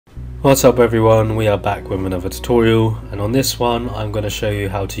What's up everyone, we are back with another tutorial, and on this one I'm going to show you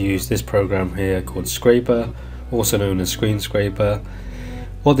how to use this program here called Skraper, also known as Screen Scraper.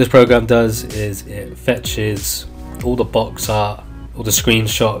 What this program does is it fetches all the box art, all the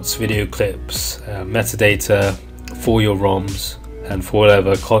screenshots, video clips, metadata for your ROMs and for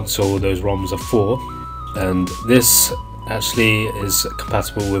whatever console those ROMs are for, and this actually is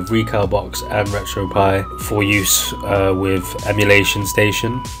compatible with Recalbox and Retropie for use with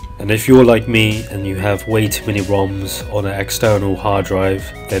Emulationstation. And if you're like me and you have way too many ROMs on an external hard drive,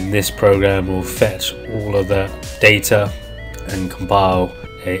 then this program will fetch all of the data and compile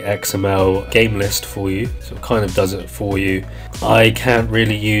a XML game list for you, so it kind of does it for you. I can't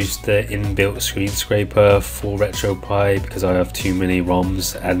really use the inbuilt Screen Scraper for Retropie because I have too many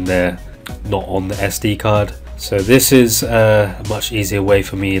ROMs and they're not on the SD card. So this is a much easier way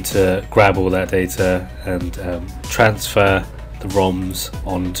for me to grab all that data and transfer the ROMs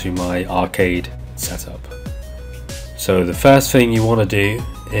onto my arcade setup. So the first thing you want to do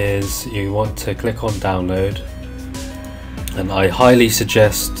is you want to click on download, and I highly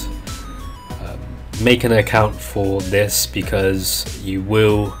suggest making an account for this because you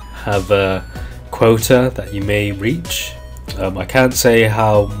will have a quota that you may reach. I can't say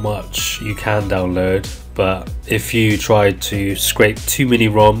how much you can download, but if you try to scrape too many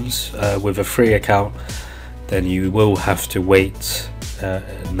ROMs with a free account, then you will have to wait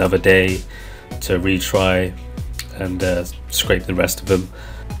another day to retry and scrape the rest of them.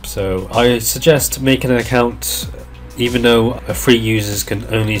 So I suggest making an account, even though free users can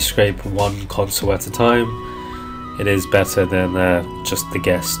only scrape one console at a time. It is better than just the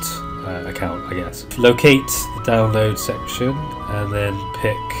guest account, I guess. Locate the download section and then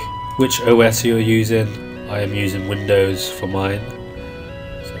pick which OS you're using. I am using Windows for mine.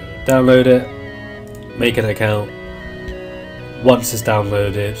 So download it, make an account. Once it's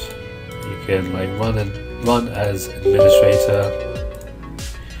downloaded, you can run as administrator.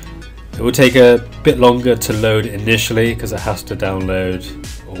 It will take a bit longer to load initially because it has to download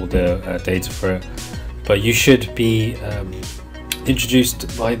all the data for it, but you should be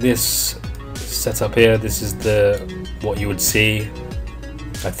introduced by this setup here. This is what you would see.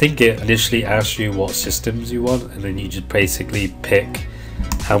 I think it initially asks you what systems you want, and then you just basically pick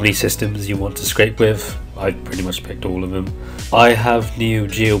how many systems you want to scrape with. I pretty much picked all of them. I have Neo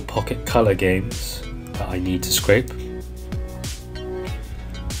Geo Pocket Color games that I need to scrape.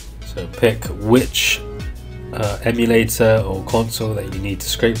 So pick which emulator or console that you need to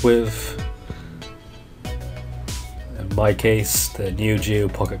scrape with. In my case, the Neo Geo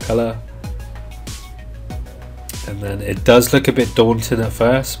Pocket Color. And then it does look a bit daunting at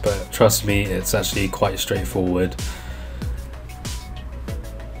first, but trust me, it's actually quite straightforward.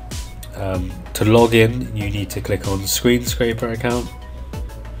 To log in, you need to click on Screen Scraper account.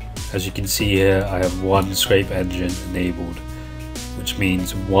 As you can see here, I have one scrape engine enabled, which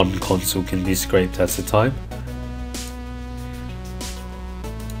means one console can be scraped at a time.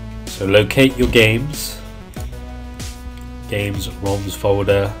 So locate your games, ROMs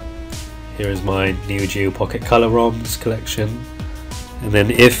folder. Here is my Neo Geo Pocket Color ROMs collection, and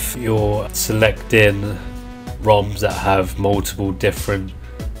then if you're selecting ROMs that have multiple different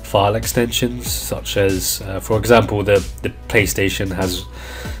file extensions, such as for example the PlayStation has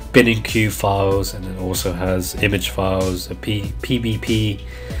bin-in-queue files, and it also has image files, a PBP,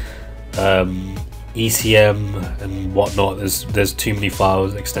 ECM and whatnot. There's too many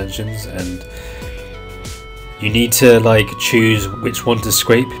files extensions, and you need to choose which one to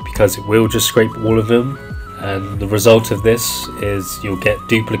scrape because it will just scrape all of them, and the result of this is you'll get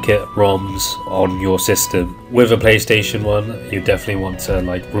duplicate ROMs on your system. With a PlayStation one, you definitely want to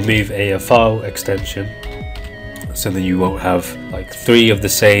remove a file extension, so that you won't have 3 of the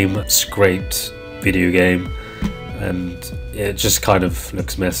same scraped video game, and it just kind of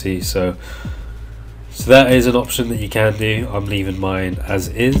looks messy. So that is an option that you can do. I'm leaving mine as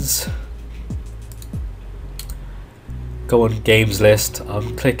is. Go on games list,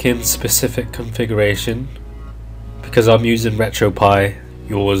 I'm clicking specific configuration because I'm using Retropie.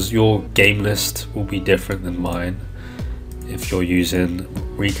 Your game list will be different than mine if you're using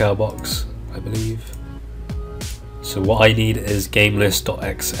Recalbox, I believe. So what I need is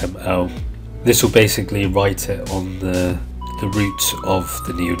gamelist.xml. This will basically write it on the root of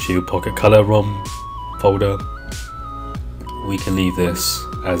the Neo Geo Pocket Color ROM folder. We can leave this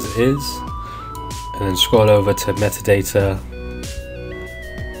as it is, and then scroll over to metadata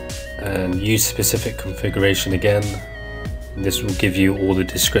and use specific configuration again. This will give you all the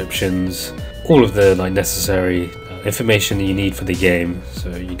descriptions, all of the necessary information that you need for the game, so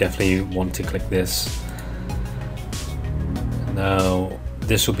you definitely want to click this. Now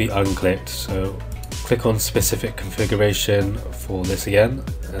this will be unclicked, so click on specific configuration for this again,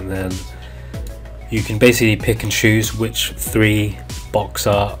 and then you can basically pick and choose which 3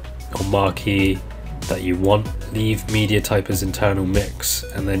 Boxart or marquee that you want. Leave media type as internal mix,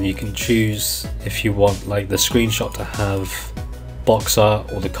 and then you can choose if you want like the screenshot to have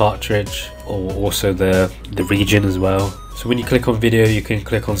Boxart or the cartridge, or also the region as well. So when you click on video, you can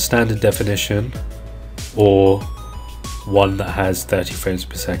click on standard definition or one that has 30 frames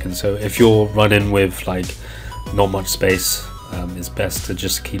per second. So if you're running with like not much space, it's best to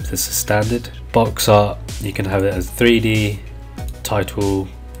just keep this as standard. Boxart, you can have it as 3D, title,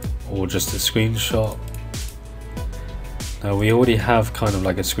 or just a screenshot. Now we already have kind of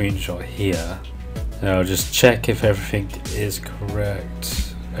like a screenshot here. Now just check if everything is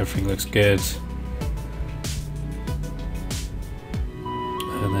correct. Everything looks good.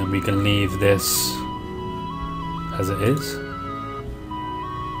 And then we can leave this as it is.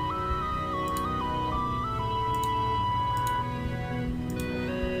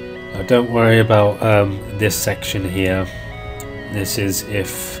 Now don't worry about this section here. This is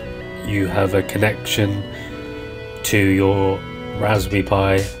if you have a connection to your Raspberry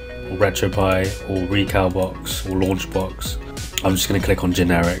Pi or Retropie or Recalbox or Launchbox. I'm just going to click on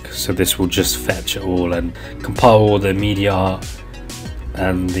generic, so this will just fetch it all and compile all the media art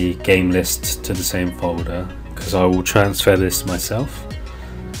and the game list to the same folder, because I will transfer this myself.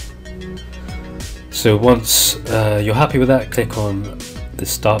 So once you're happy with that, click on the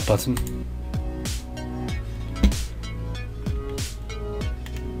start button.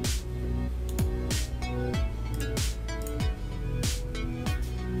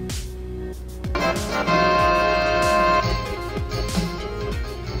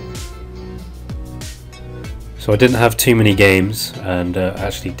 So I didn't have too many games, and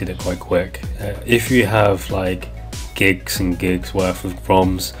actually did it quite quick. If you have like gigs and gigs worth of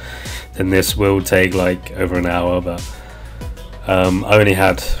ROMs, then this will take like over an hour, but I only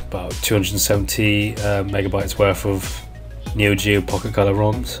had about 270 megabytes worth of Neo Geo Pocket Color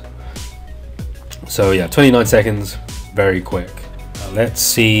ROMs. So yeah, 29 seconds, very quick. Let's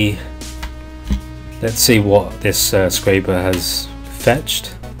see what this scraper has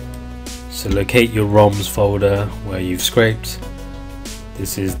fetched. So locate your ROMs folder where you've scraped.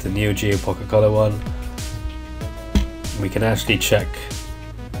 This is the Neo Geo Pocket Color one. We can actually check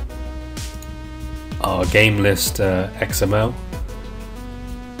our game list XML,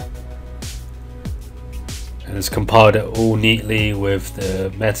 and it's compiled it all neatly with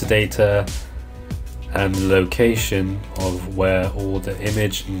the metadata and the location of where all the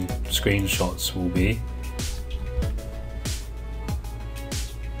image and screenshots will be.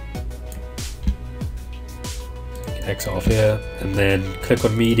 Exit off here and then click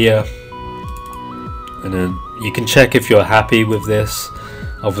on media, and then you can check if you're happy with this.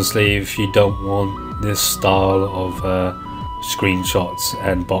 Obviously if you don't want this style of screenshots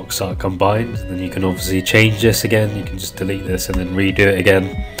and Boxart combined, then you can obviously change this again. You can just delete this and then redo it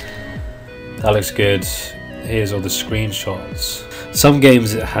again. That looks good. Here's all the screenshots. Some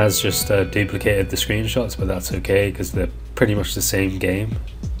games it has just duplicated the screenshots, but that's okay because they're pretty much the same game.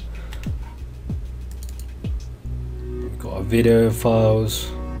 We've got our video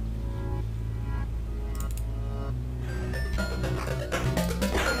files.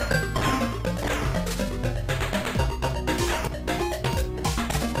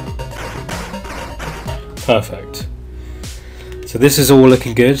 Perfect. So this is all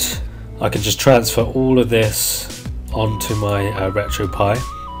looking good. I can just transfer all of this onto my Retropie.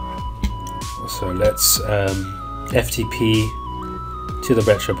 So let's FTP to the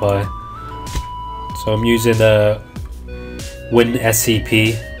Retropie. So I'm using a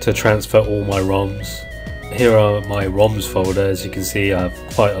WinSCP to transfer all my ROMs. Here are my ROMs folder. As you can see, I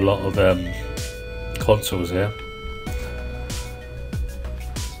have quite a lot of consoles here.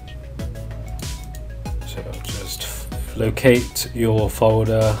 So just locate your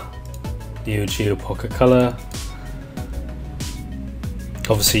folder, Neo Geo Pocket Color.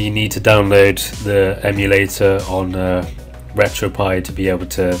 Obviously you need to download the emulator on Retropie to be able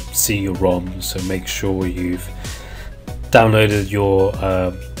to see your ROMs, so make sure you've downloaded your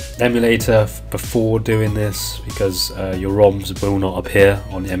emulator before doing this, because your ROMs will not appear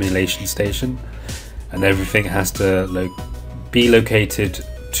on the emulation station, and everything has to be located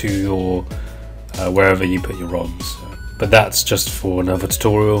to your wherever you put your ROMs. But that's just for another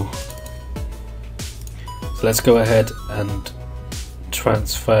tutorial. So let's go ahead and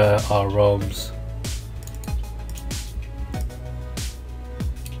transfer our ROMs.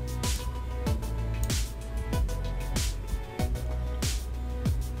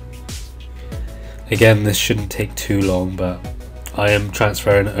 Again, this shouldn't take too long, but I am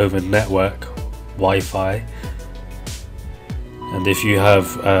transferring over network Wi-Fi, and if you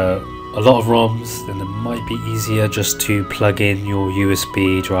have a lot of ROMs, then it might be easier just to plug in your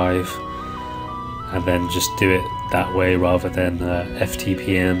USB drive and then just do it that way rather than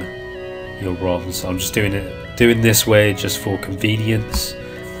FTPing your ROMs. So I'm just doing this way just for convenience.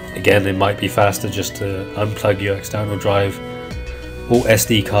 Again, it might be faster just to unplug your external drive or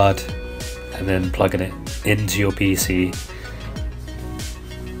SD card and then plugging it into your PC.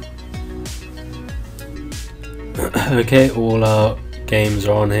 Okay, all our games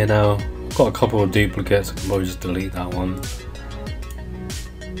are on here now. I've got a couple of duplicates, I can probably just delete that one.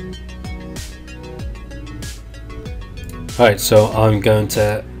 Alright, so I'm going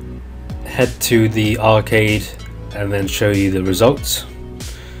to head to the arcade and then show you the results.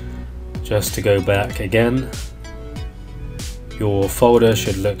 Just to go back again, your folder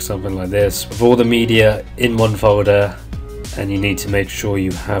should look something like this, with all the media in one folder, and you need to make sure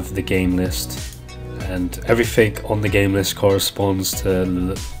you have the game list, and everything on the game list corresponds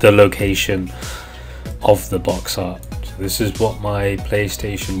to the location of the box art. So this is what my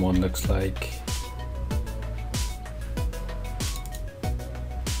PlayStation 1 looks like.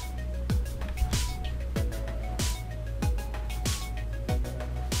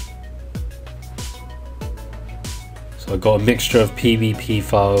 I've got a mixture of PVP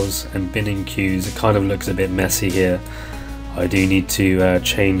files and binning queues. It kind of looks a bit messy here. I do need to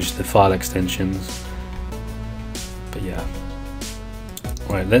change the file extensions, but yeah.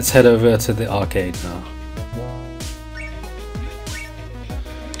 Right, let's head over to the arcade now.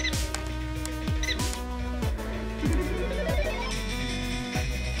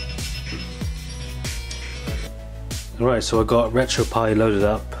 Alright, so I got Retropie loaded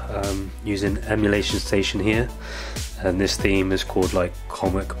up using Emulationstation here, and this theme is called like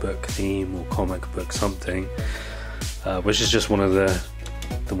comic book theme or comic book something, which is just one of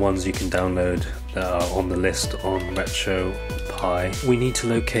the ones you can download that are on the list on Retropie. We need to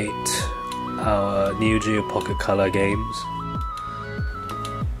locate our Neo Geo Pocket Color games.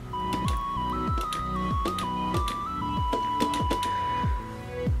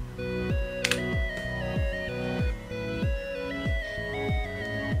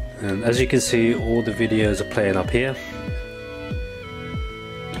 And as you can see, all the videos are playing up here.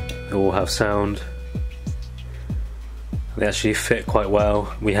 They all have sound. They actually fit quite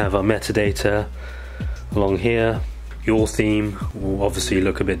well. We have our metadata along here. Your theme will obviously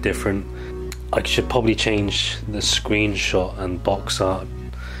look a bit different. I should probably change the screenshot and box art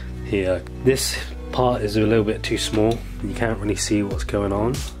here. This part is a little bit too small. You can't really see what's going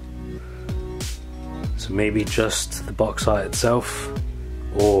on. So maybe just the box art itself,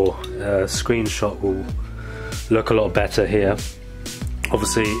 or a screenshot will look a lot better here.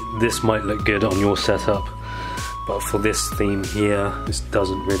 Obviously this might look good on your setup, but for this theme here, this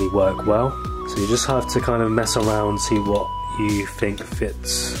doesn't really work well. So you just have to kind of mess around, see what you think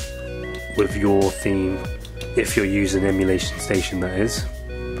fits with your theme, if you're using Emulationstation, that is.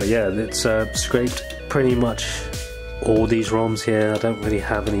 But yeah, it's scraped pretty much all these ROMs here. I don't really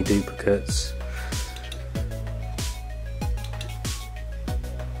have any duplicates.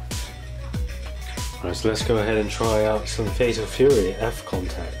 Right, so let's go ahead and try out some Fatal Fury F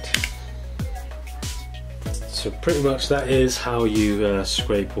Contact. So pretty much that is how you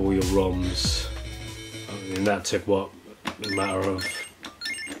scrape all your ROMs. I mean, that took what, a matter of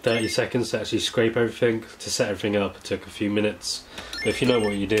 30 seconds to actually scrape everything. To set everything up, it took a few minutes. But if you know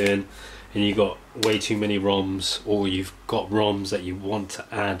what you're doing and you've got way too many ROMs, or you've got ROMs that you want to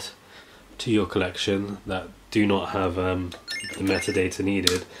add to your collection that do not have the metadata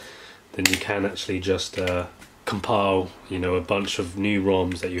needed, then you can actually just compile, you know, a bunch of new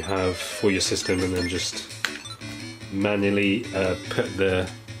ROMs that you have for your system, and then just manually put the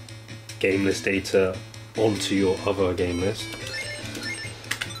game list data onto your other game list.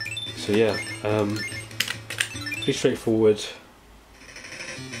 So yeah, pretty straightforward.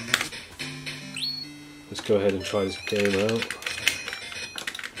 Let's go ahead and try this game out.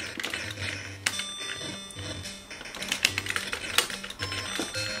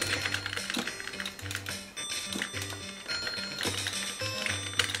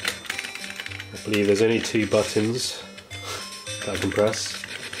 I believe there's only 2 buttons that I can press.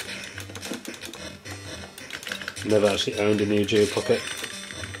 Never actually owned a Neo Geo Pocket,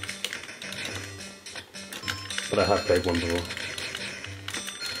 but I have played one before.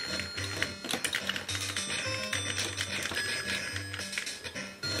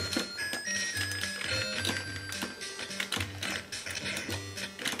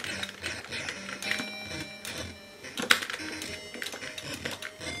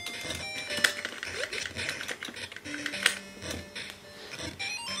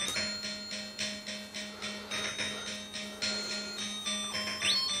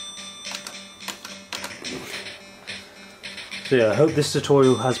 So yeah, I hope this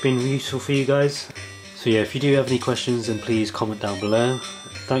tutorial has been useful for you guys. So yeah, if you do have any questions, then please comment down below.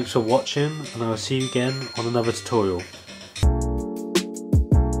 Thanks for watching, and I will see you again on another tutorial.